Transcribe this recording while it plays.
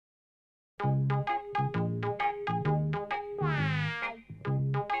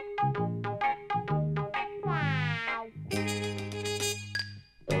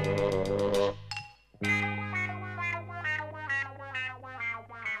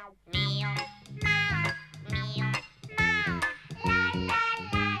Mio, Mao, Mio, Mao, la la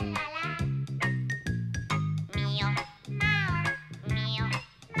la la la. Mio, Mao, Mio,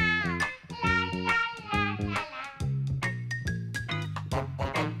 Mao, la la la la la.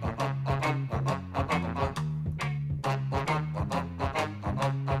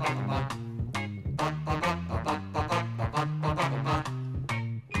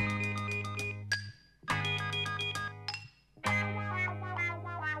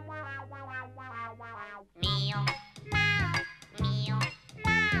 Mio, Mao, Mio,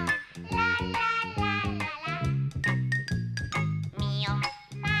 Mao, la la la la la. Mio,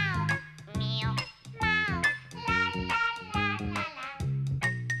 Mao, Mio, Mao, la la la la la.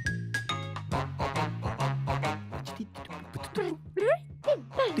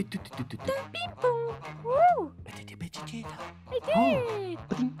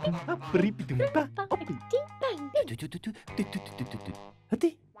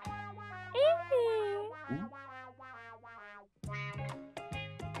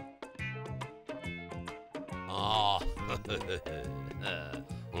 Oh,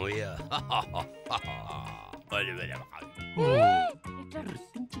 oh yeah.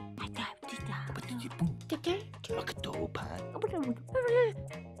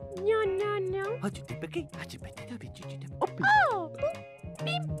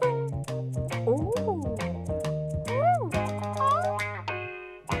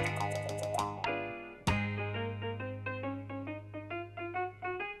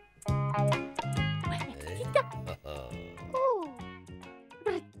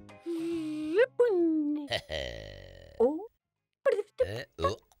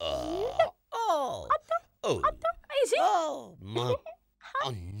 Oh, ma...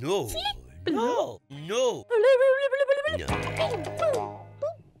 Oh, no. No, no. No.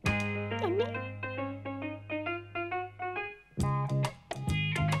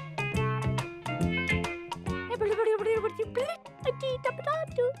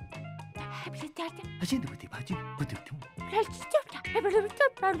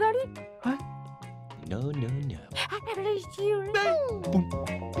 No, no, no.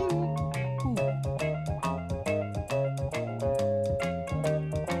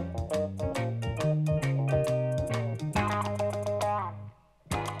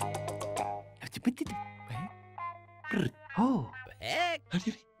 Oh, Heck.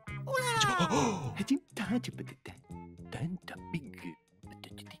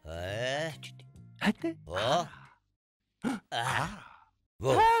 Oh,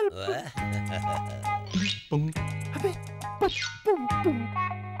 Oh.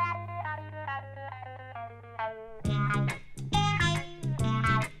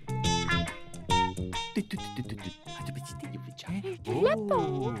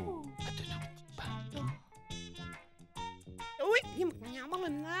 Whoa.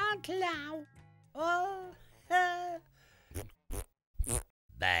 Oh.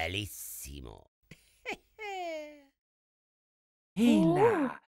 Bellissimo.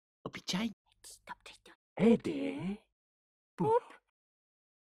 Hela. Opichai. Ede. Pup.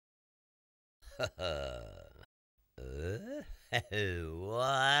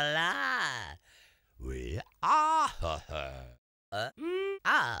 Voilà. We are.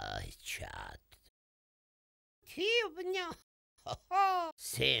 Chat.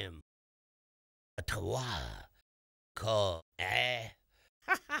 Sim. Toi. Co.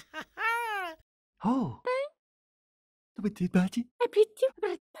 Oh. Dove ti baci?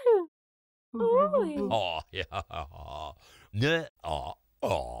 Oh, yeah. Ne. Oh.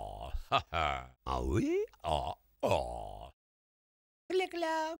 Oh. Ah oui. Oh. Oh. Click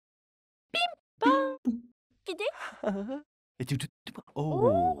clap.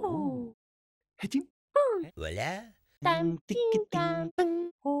 Oh. Hejim. Voilà.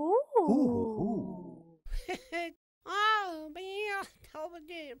 Oh. Oh, bien.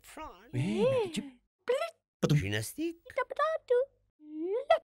 Gymnastique.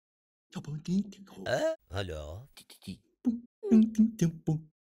 Alors.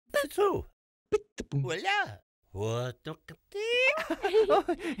 Tout. Voilà. What the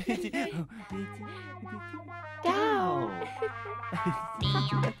Ciao.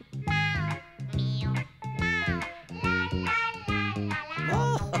 Mio, Mao, Mio, Mao, la la la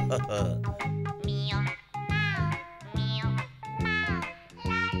la la. Mio, Mao, Mio, Mao,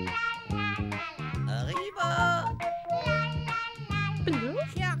 la la la la la. Arriva.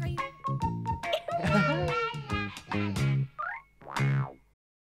 J'arrive.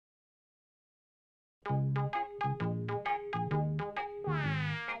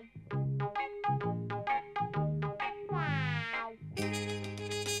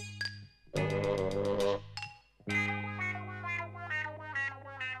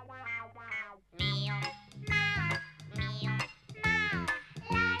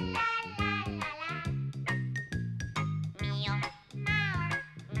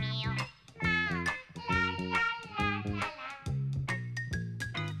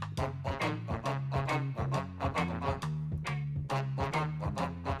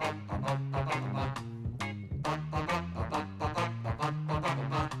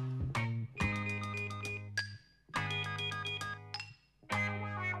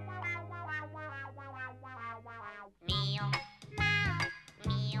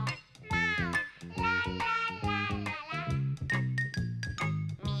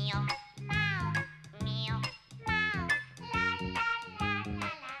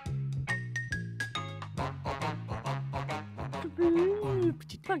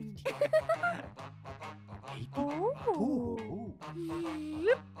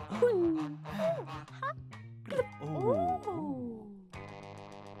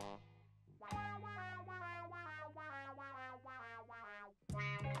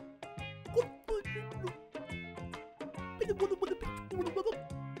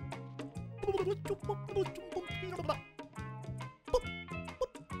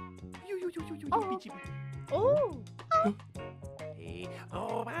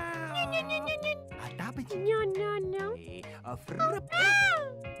 Oh, ada apa sih? Frup.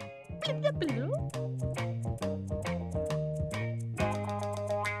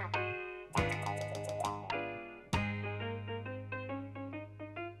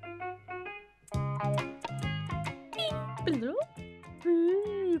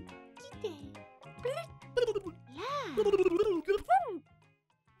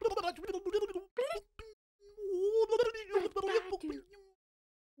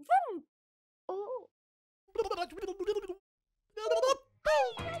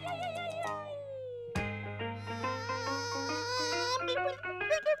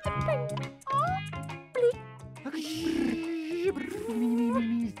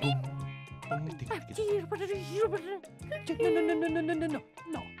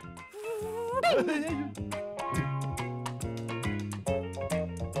 No.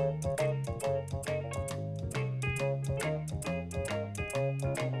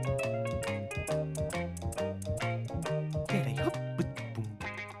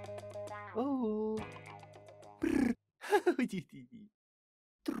 Oh. Brr.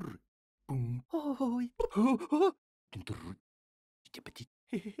 Trr. Boom. Hoi. Ho. Ho. Trr. Cepet.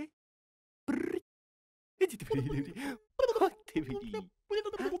 Hehehe. Brr.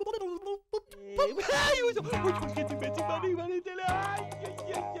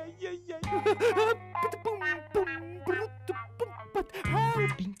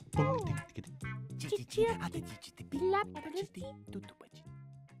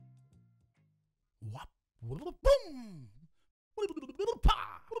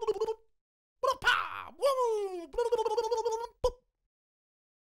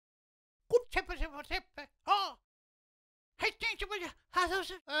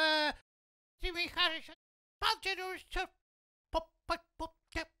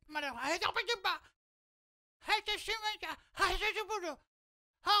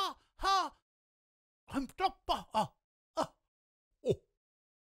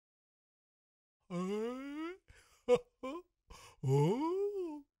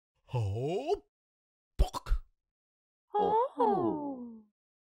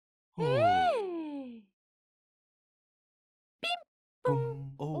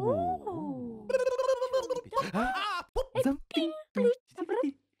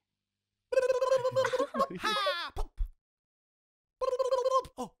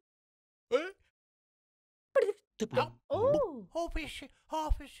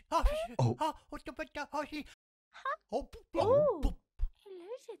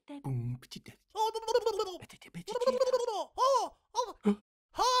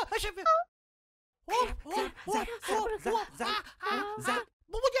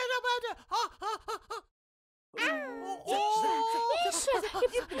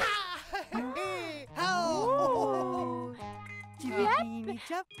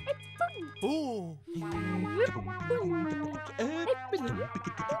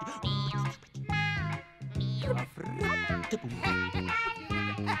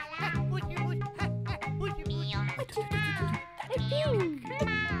 Meow.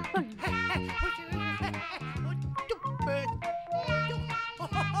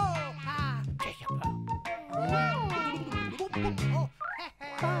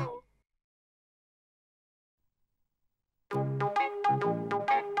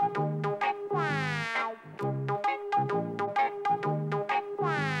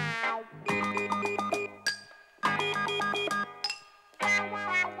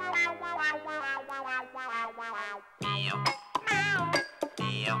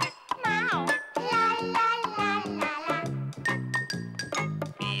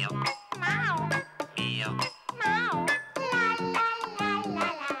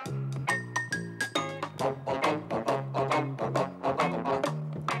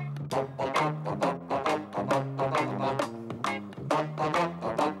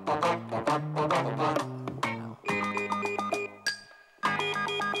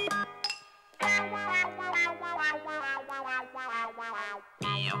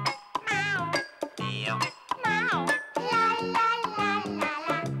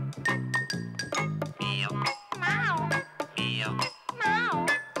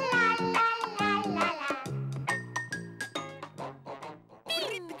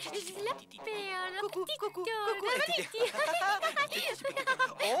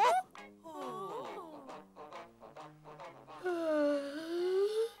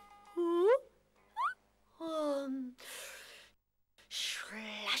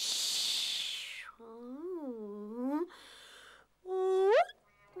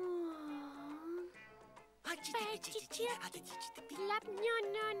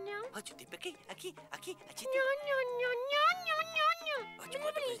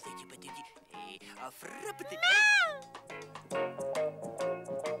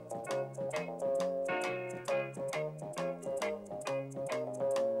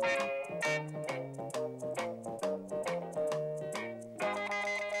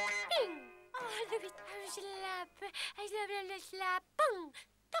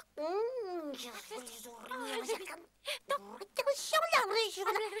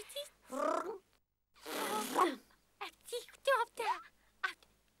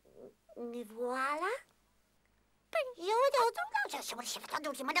 Voilà.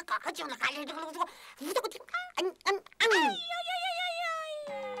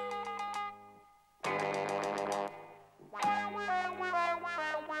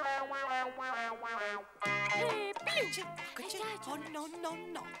 Oh, no, no,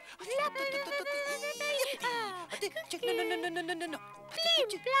 no. No.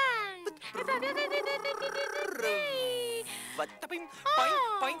 Vatapim, poing,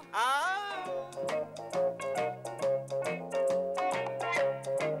 poing.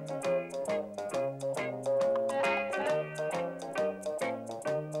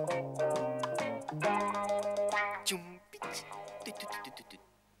 Jumpich.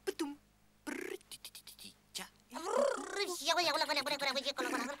 Betum.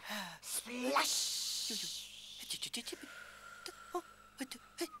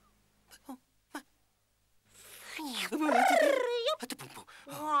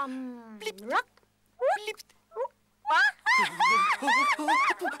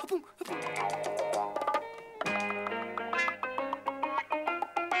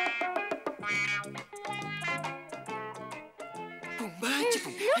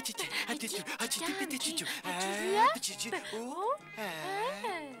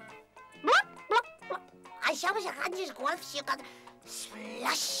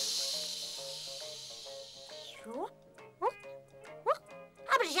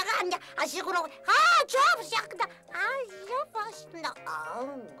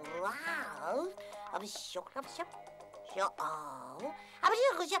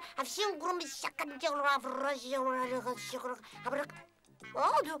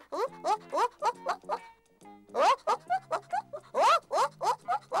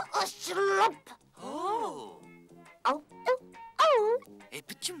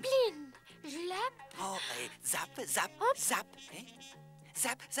 Zap, zap, zap.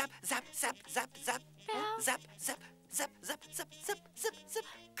 Zap, zap, zap, zap, zap, zap. Zap, zap, zap, zap, zap, zap, zap, zap.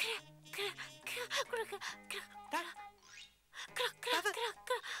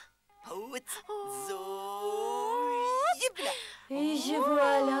 Oh, it's so... Yibla. Et je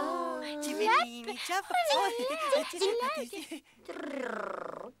voilà. Tivelini, ciao.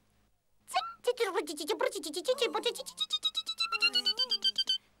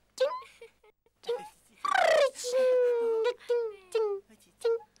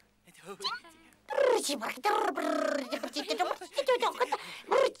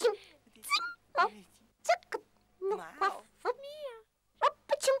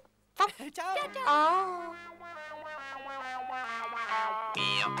 Oh.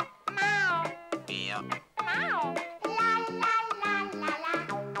 Mio, Mao. mio, Mao. La la la la la.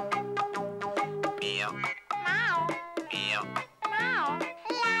 mio, Mao. mio. Mao.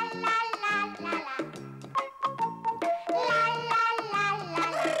 La la la la la. La la la la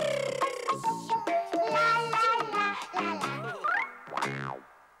la. La la la la la.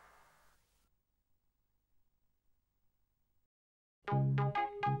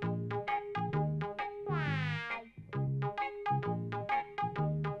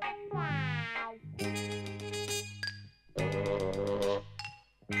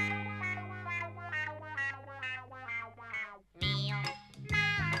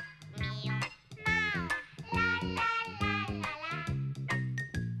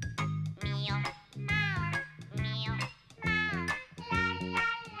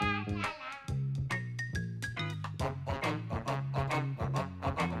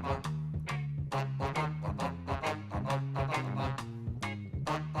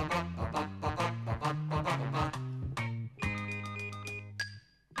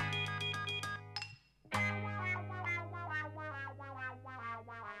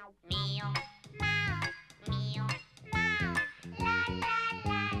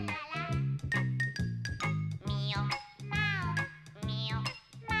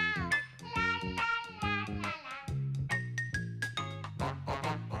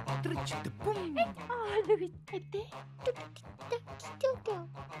 Chitapum. Oh, look at that.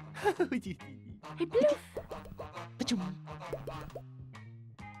 Hey, Bluff. Pachum.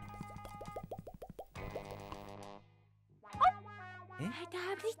 Hey,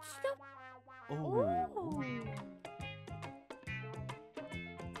 daar stop. Oh. Oh.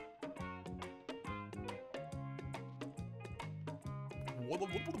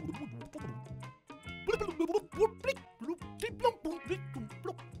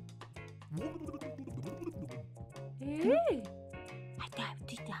 Hey. Ada,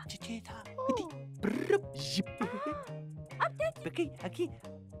 tidak. Cicita. Oh. Brrrp. Zip. Oké, aquí.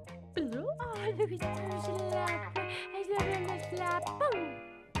 Oh, look at that. Slap. Hij is er een slap. Boom.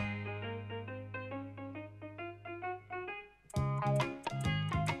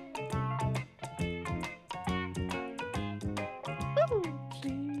 Oh,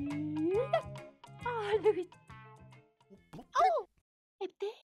 look at. Oh, het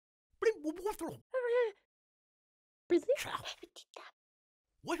is.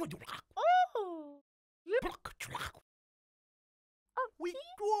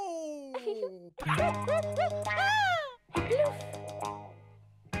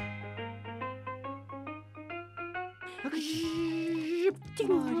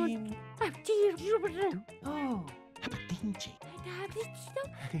 Oh. Marin. Oh. Hapatinche.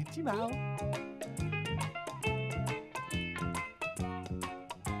 Chimao.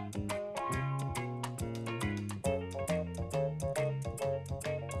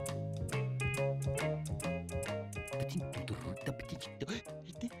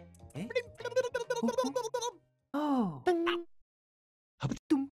 Oh.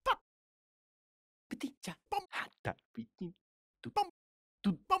 Hapatum. Peticha. Hata. Pitin. Tutum.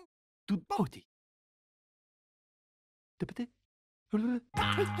 Tutum. Tutoti. Tepete. Putum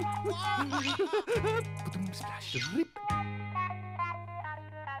splash. Rip.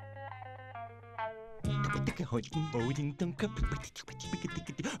 Tapatika holding boarding tum cup.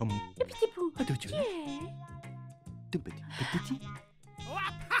 Aduh, cuy. Tumpeti. Petiti.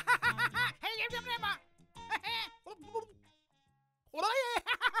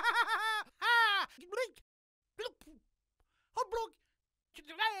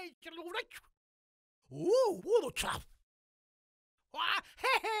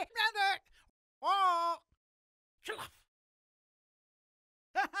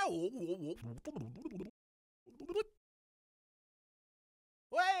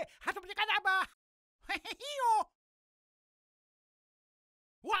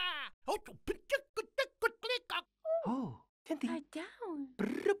 Oh. Cantik. Lie down.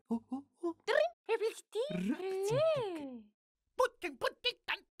 Brrrp. Oh, oh, oh. Every steam. Hey.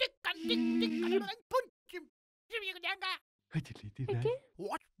 Hajilitina.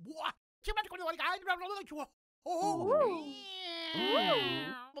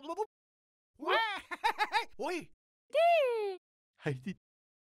 Hajit.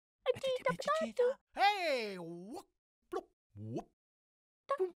 Cicita. Hey, whoop, bloop, whoop.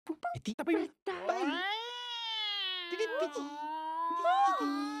 Pum, pum. Tapim.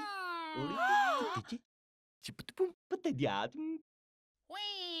 Ciputupum. Petadiatum.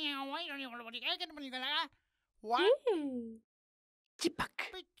 Cipak.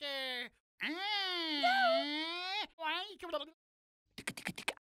 Tika, tika,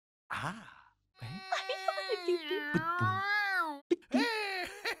 tika. Ah.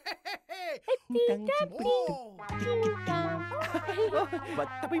 Tang ciput.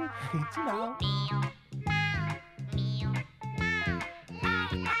 Batapim. Cimau. Mio, Mio, Mio,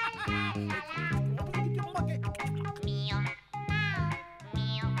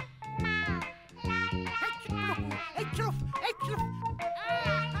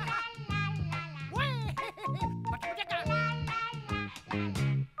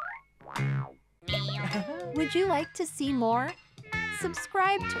 Would you like to see more?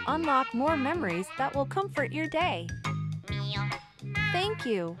 Subscribe to unlock more memories that will comfort your day. Mio, Thank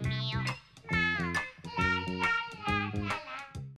you. Mio.